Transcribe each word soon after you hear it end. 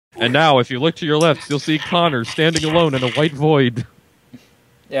And now, if you look to your left, you'll see Connor standing alone in a white void.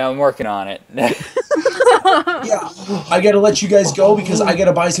 Yeah, I'm working on it. Yeah, I gotta let you guys go because I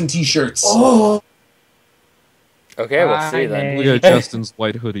gotta buy some t-shirts. Okay, we'll see then. Look at Justin's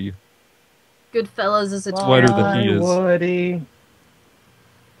white hoodie. Goodfellas is a whiter than he is. Woody.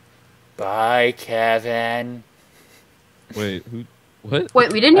 Bye, Kevin. Wait, who? What?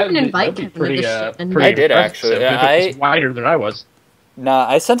 Wait, we didn't even invite Kevin to this shit. And I did actually. It's wider than I was. Nah,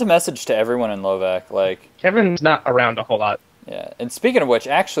 I sent a message to everyone in Lovac. Like, Kevin's not around a whole lot. yeah, and speaking of which,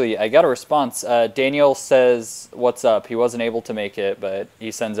 actually, I got a response. Daniel says, "What's up?" He wasn't able to make it, but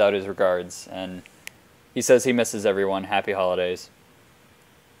he sends out his regards, and he says he misses everyone. Happy holidays.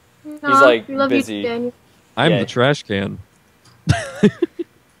 He's like busy. You, I'm the trash can.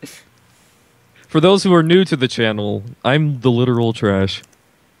 For those who are new to the channel, I'm the literal trash.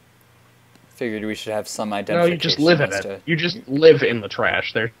 Figured we should have some identification. No, you just live in it. You just live in the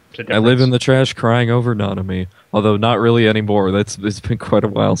trash. There's a difference. I live in the trash crying over Nanami. Although not really anymore. It's been quite a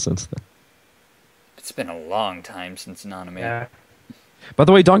while since then. It's been a long time since Nanami. Yeah. By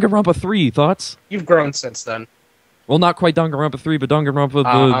the way, Danganronpa 3, thoughts? You've grown since then. Well, not quite Danganronpa 3, but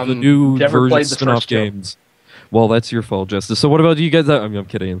Danganronpa, the new version spin-off games. Well, that's your fault, Justice. So what about you guys? I'm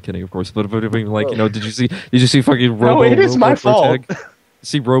kidding, of course. But like, you know, did you see fucking Robo? No, it is my fault.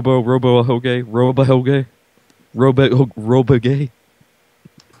 See Robo Hoge? Robo gay?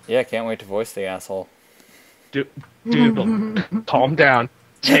 Yeah, can't wait to voice the asshole. Dude, calm down.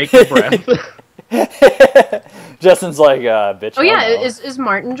 Take a breath. Justin's like, bitch. Oh yeah, is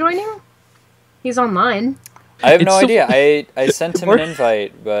Martin joining? He's online. I have no idea. I sent him an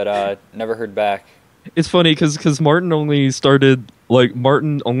invite, but never heard back. It's funny because Martin only started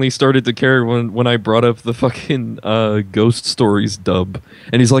to care when I brought up the fucking Ghost Stories dub,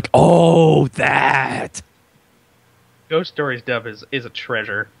 and he's like, "Oh, that Ghost Stories dub is a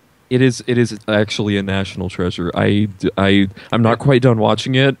treasure." It is actually a national treasure. I'm not quite done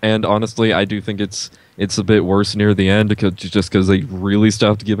watching it, and honestly, I do think it's a bit worse near the end because they really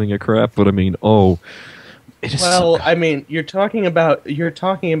stopped giving a crap. But I mean, it is. Well, I mean, you're talking about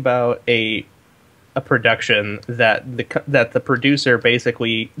a production that the producer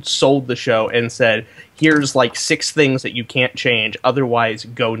basically sold the show and said, "Here's like 6 things that you can't change, otherwise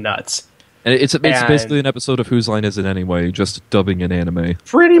go nuts." And it's basically an episode of Whose Line Is It Anyway, just dubbing an anime.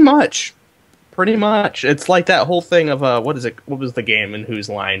 Pretty much. It's like that whole thing of what was the game in Whose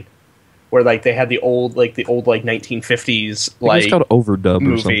Line, where like they had the old 1950s like it's called Overdub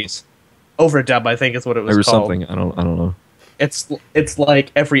movies. Or something. Overdub, I think is what it was or called. Something. I don't know. It's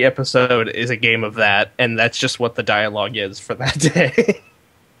like every episode is a game of that, and that's just what the dialogue is for that day.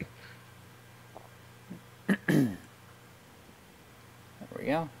 There we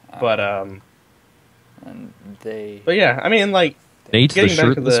go. But yeah, I mean, like, Nate, getting the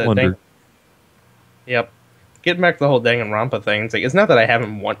shirtless wonder. Yep, getting back to the whole Danganronpa thing. It's like, it's not that I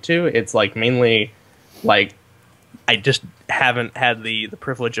haven't want to. It's like mainly like I just haven't had the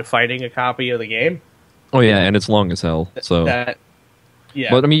privilege of finding a copy of the game. Oh yeah, and it's long as hell. So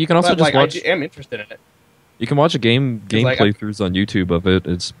yeah. But I mean, you can also just watch. I am interested in it. You can watch game playthroughs on YouTube of it.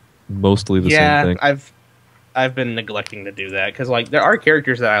 It's mostly the same thing. I've been neglecting to do that because like there are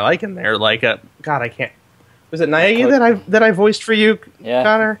characters that I like in there. Like God, I can't. Was it Naegi that I voiced for you,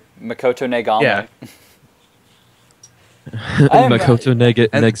 Connor? Makoto Negama. Yeah. Makoto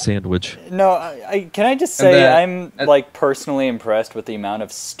Neg sandwich. No, can I just say I'm like personally impressed with the amount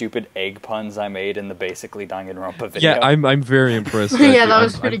of stupid egg puns I made in the basically Danganronpa video. Yeah, I'm very impressed. Yeah, that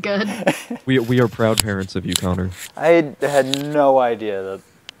was pretty good. We are proud parents of you, Connor. I had no idea that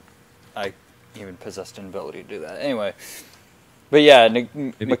I even possessed an ability to do that. Anyway, but yeah,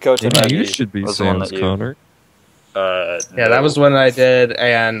 Makoto Negi you should be Sans, Connor. Yeah, that was one I did,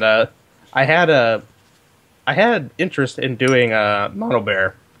 and I had interest in doing Mono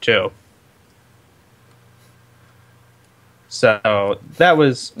Bear too. So that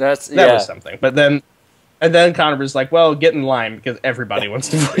was something. But then Connor was like, "Well, get in line because everybody wants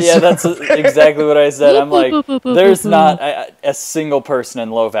to voice." Yeah, that's exactly what I said. I'm like, there's not a single person in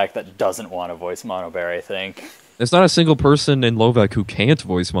Lovac that doesn't want to voice Mono Bear, I think. There's not a single person in Lovac who can't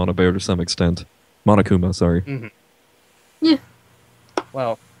voice Mono Bear to some extent. Monokuma, sorry. Mm-hmm. Yeah.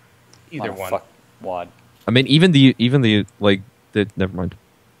 Well, either one. Fuck Wad. I mean, even the never mind.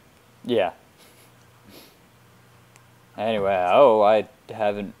 Yeah. Anyway,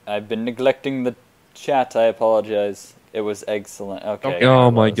 I've been neglecting the chat. I apologize. It was excellent. Okay.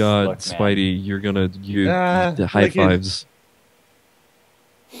 Oh my God, look, Spidey, you're gonna high fives.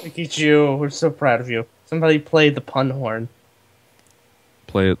 Look at you. We're so proud of you. Somebody play the pun horn.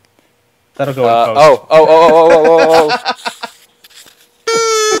 Play it. That'll go in post.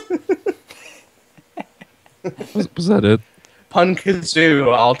 Was that it? Pun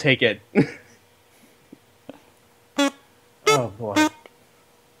kazoo, I'll take it. Oh boy.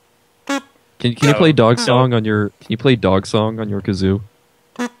 Can you play Dog Song on your? Can you play Dog Song on your kazoo?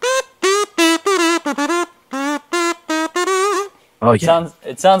 Oh yeah.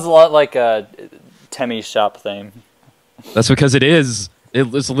 It sounds a lot like a Temmie's shop theme. That's because it is.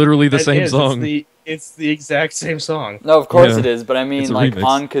 It's literally the same song. It's the exact same song. No, of course it is, but I mean, like remix.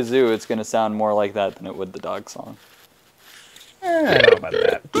 on kazoo, it's gonna sound more like that than it would the Dog Song. I don't know about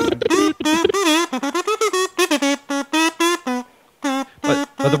that. But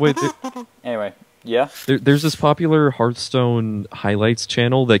by the way, Anyway, yeah. there's this popular Hearthstone highlights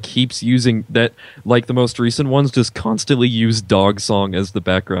channel that keeps using that. Like the most recent ones, just constantly use Dog Song as the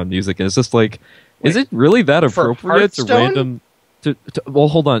background music. And it's just like, is it really that appropriate to random? Well,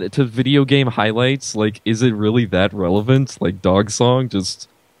 hold on. To video game highlights, like, is it really that relevant? Like Dog Song, just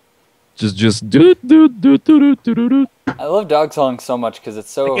do do do do do do do. I love Dog Song so much because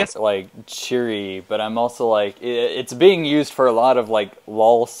it's so like cheery, but I'm also like it's being used for a lot of like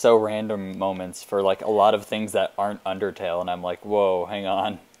lol so random moments for like a lot of things that aren't Undertale, and I'm like, whoa, hang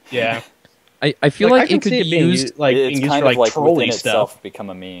on. Yeah, I feel like I it could be used like it's being used kind for of like trolly within stuff. itself become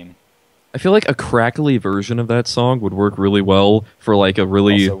a meme. I feel like a crackly version of that song would work really well for like a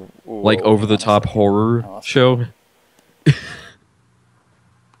really Also, like over the top horror show.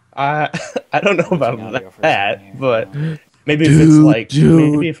 I don't know about Audio for a that, second here. but maybe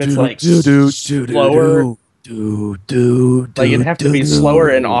if it's like slower, like it'd have to be slower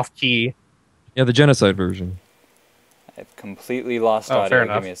and off key. Yeah, the genocide version. I've completely lost Oh, audio. fair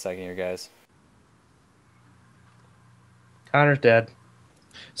Give enough. me a second here, guys. Connor's dead.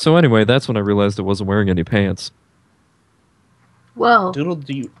 So anyway, that's when I realized I wasn't wearing any pants. Whoa. Doodle,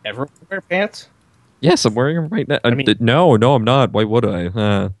 do you ever wear pants? Yes, I'm wearing them right now. I mean- No, I'm not. Why would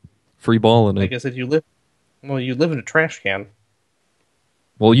I? Free balling Like it. I said, you live in a trash can.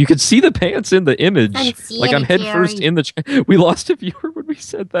 Well, you could see the pants in the image. I'm seeing Like I'm it, head first Jerry. in the. We lost a viewer when we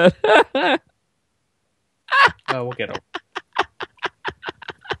said that. Oh, we'll get over.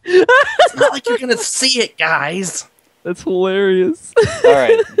 It's not like you're gonna see it, guys. That's hilarious. All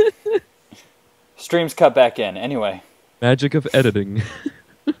right. Streams cut back in. Anyway. Magic of editing.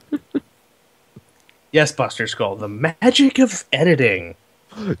 Yes, Buster Skull, the magic of editing.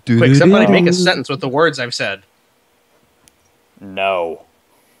 Quick, somebody make a sentence with the words I've said. No.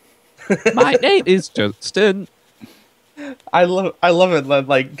 My name is Justin. I love it.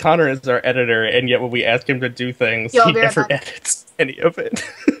 Like Connor is our editor, and yet when we ask him to do things, Yo, he they're never not- edits any of it.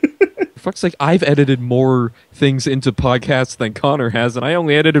 For fuck's sake, I've edited more things into podcasts than Connor has, and I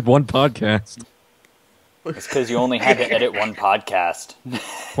only edited one podcast. It's because you only had to edit one podcast.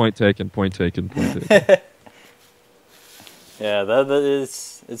 Point taken. Point taken. Point taken. Yeah, that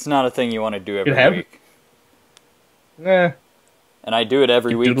is. It's not a thing you want to do every have- week. Nah. And I do it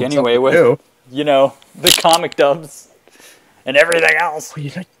every You week doodled anyway something with, new. you know, the comic dubs and everything else. Well,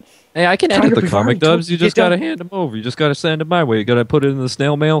 you know- Hey, I can Connor, edit the we've already comic dubs. told- You just get gotta done. hand them over. You just gotta send them my way. You gotta put it in the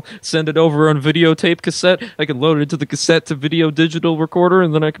snail mail, send it over on videotape cassette. I can load it into the cassette to video digital recorder,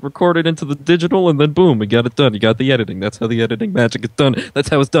 and then I can record it into the digital, and then boom, we got it done. You got the editing. That's how the editing magic is done. That's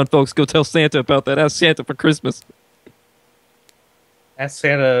how it's done, folks. Go tell Santa about that. Ask Santa for Christmas. Ask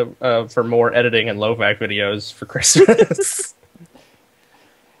Santa for more editing and Lovac videos for Christmas.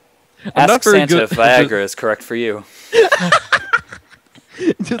 I'm not Ask very Santa good- if Viagra is correct for you.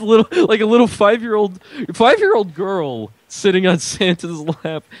 Just a little 5-year-old girl sitting on Santa's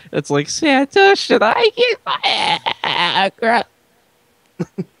lap. That's like, Santa, should I get Viagra?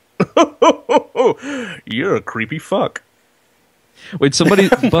 You're a creepy fuck. Wait, somebody,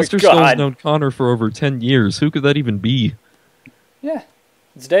 Buster God. Skull's known Connor for over 10 years. Who could that even be? Yeah,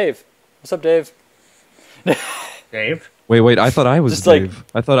 it's Dave. What's up, Dave? Dave? Wait, I thought I was Just like- Dave.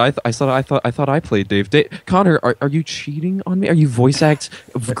 I thought I played Dave. Connor, are you cheating on me? Are you voice act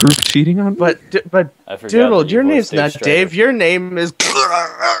group cheating on me? But I forgot Doodle, that you your voiced name's not Strider. Dave. Your name is.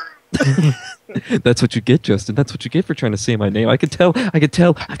 That's what you get, Justin. That's what you get for trying to say my name. I could tell.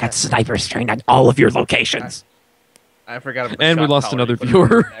 I've got snipers trained on all of your locations. I forgot about the And we shot lost collar another you put on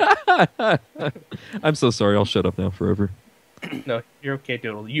viewer. your neck. I'm so sorry. I'll shut up now forever. No, you're okay,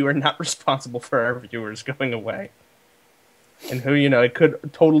 Doodle. You are not responsible for our viewers going away. And who, it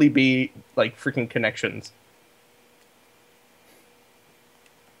could totally be, like, freaking connections.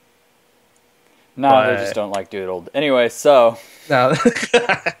 No, they But- just don't like doodled. Anyway, so Now,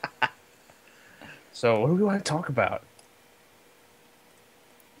 so what do we want to talk about?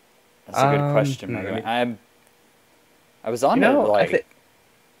 that's a good question. I Mike. mean- I was on You know, it, I like thi-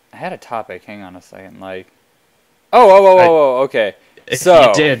 I had a topic. Hang on a second. Like, oh, okay. So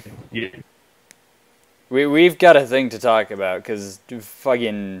You did. we've got a thing to talk about because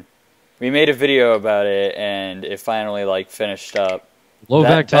fucking we made a video about it and it finally like finished up.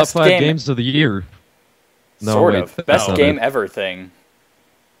 Lovac top 5 games of the year. No, sort wait, of best no. game ever thing.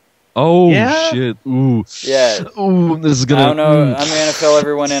 Oh Yeah? shit! Ooh, Yeah. Ooh, this is gonna. I don't know. I'm gonna fill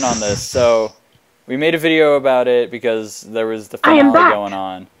everyone in on this. So we made a video about it because there was the I am finale back. going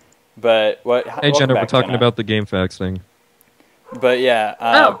on. But what? Hey welcome Jenna, we're back, talking Jenna. about the game facts thing. But yeah,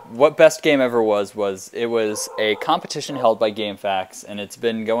 Oh. what best game ever was it was a competition held by GameFAQs, and it's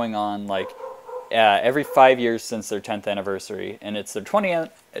been going on like every 5 years since their 10th anniversary, and it's their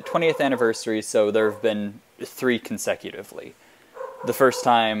 20th anniversary. So there have been 3 consecutively. The first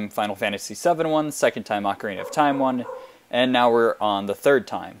time Final Fantasy VII won, the second time Ocarina of Time won, and now we're on the 3rd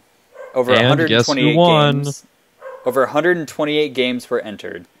time. Over And 128 guess who won? games. Over 128 games were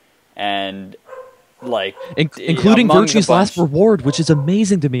entered, and like Including among the Virtue's Last bunch- Reward, which is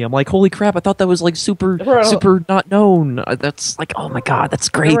amazing to me. I'm like, holy crap! I thought that was like super not known. That's like, oh my god, that's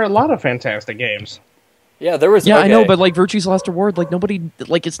great. There were a lot of fantastic games. Yeah, there was. Yeah, okay. I know, but like Virtue's Last Reward, like nobody,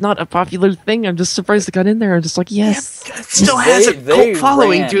 like it's not a popular thing. I'm just surprised it got in there. I'm just like, yes. It still has a They cult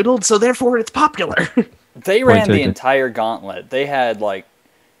following, ran- Doodle, so therefore it's popular. They ran the taken. entire gauntlet. They had like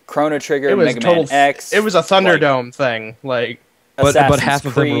Chrono Trigger, It was Mega Man X. It was a Thunderdome thing. Like, But Assassin's half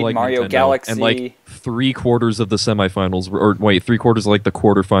of Creed, them were like Mario Nintendo, Galaxy. and like 3/4 of the semifinals were, or wait, 3/4 of like the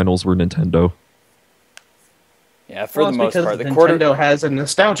quarterfinals were Nintendo. Yeah, for well, the it's most because part, Nintendo has a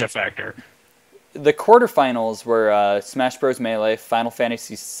nostalgia factor. the quarterfinals were Smash Bros. Melee, Final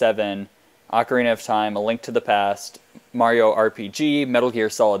Fantasy VII, Ocarina of Time, A Link to the Past, Mario RPG, Metal Gear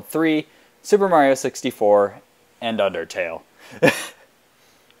Solid 3, Super Mario 64, and Undertale.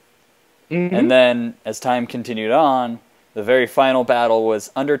 And then, as time continued on, the very final battle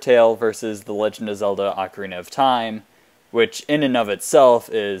was Undertale versus The Legend of Zelda Ocarina of Time, which in and of itself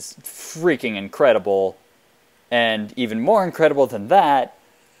is freaking incredible. And even more incredible than that,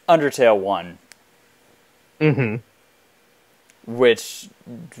 Undertale won. Mm-hmm. Which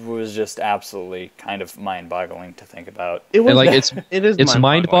was just absolutely kind of mind-boggling to think about. It was And like it's it is it's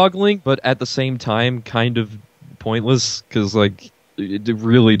mind-boggling, but at the same time, kind of pointless because like it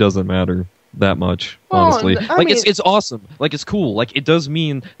really doesn't matter that much. Well, Honestly, I like mean- it's awesome, like it's cool, like it does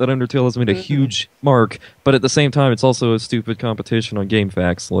mean that Undertale has made a huge mark, but at the same time, it's also a stupid competition on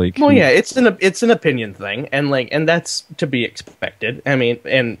GameFAQs. Like, Well, yeah, it's an opinion thing, and that's to be expected. I mean,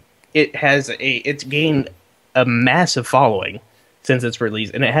 and it's gained a massive following since its release,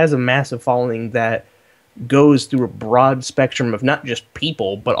 and it has a massive following that goes through a broad spectrum of not just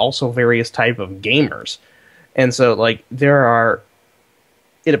people, but also various type of gamers. And so, like,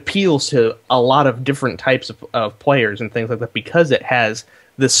 it appeals to a lot of different types of players and things like that because it has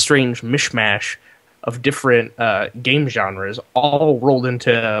this strange mishmash of different game genres all rolled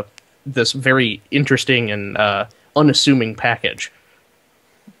into this very interesting and unassuming package.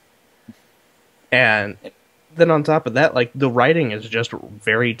 And then on top of that, like, the writing is just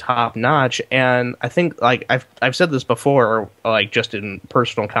very top notch. And I think, like, I've said this before, like, just in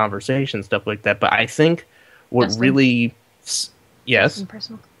personal conversation, stuff like that. But I think what Justin? really, yes, In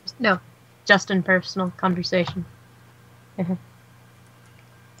personal? No, just in personal conversation.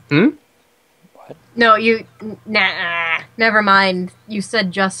 No, never mind. You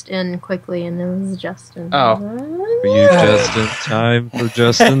said Justin quickly, and it was Justin. Oh. for you just in time, for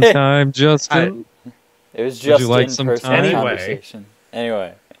just in time, Justin. It was Would you just like in some personal time? conversation.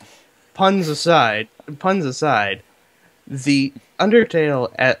 Anyway. puns aside, the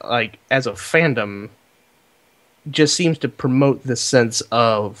Undertale as a fandom just seems to promote this sense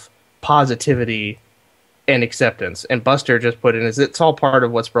of positivity and acceptance. And Buster just put in is it's all part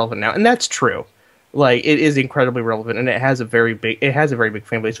of what's relevant now, and that's true. Like, it is incredibly relevant, and it has a very big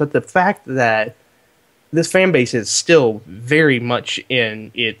fan base. But the fact that this fan base is still very much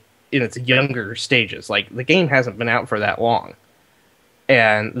in its younger stages, like, the game hasn't been out for that long,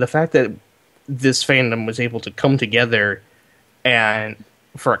 and the fact that this fandom was able to come together and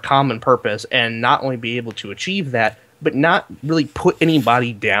for a common purpose and not only be able to achieve that, but not really put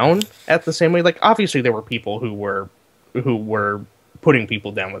anybody down at the same way. Like, obviously there were people who were putting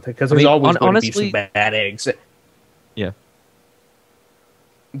people down with it because there's always going to be some bad eggs. Yeah.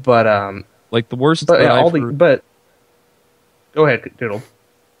 But like the worst but that all I've the heard, but go ahead, Doodle.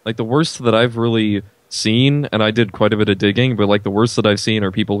 like the worst that I've really seen, and I did quite a bit of digging, but like the worst that I've seen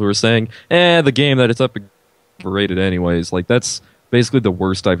are people who are saying, the game that it's up overrated anyways. Like, that's basically the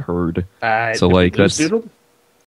worst I've heard. So like Who's that's Doodle?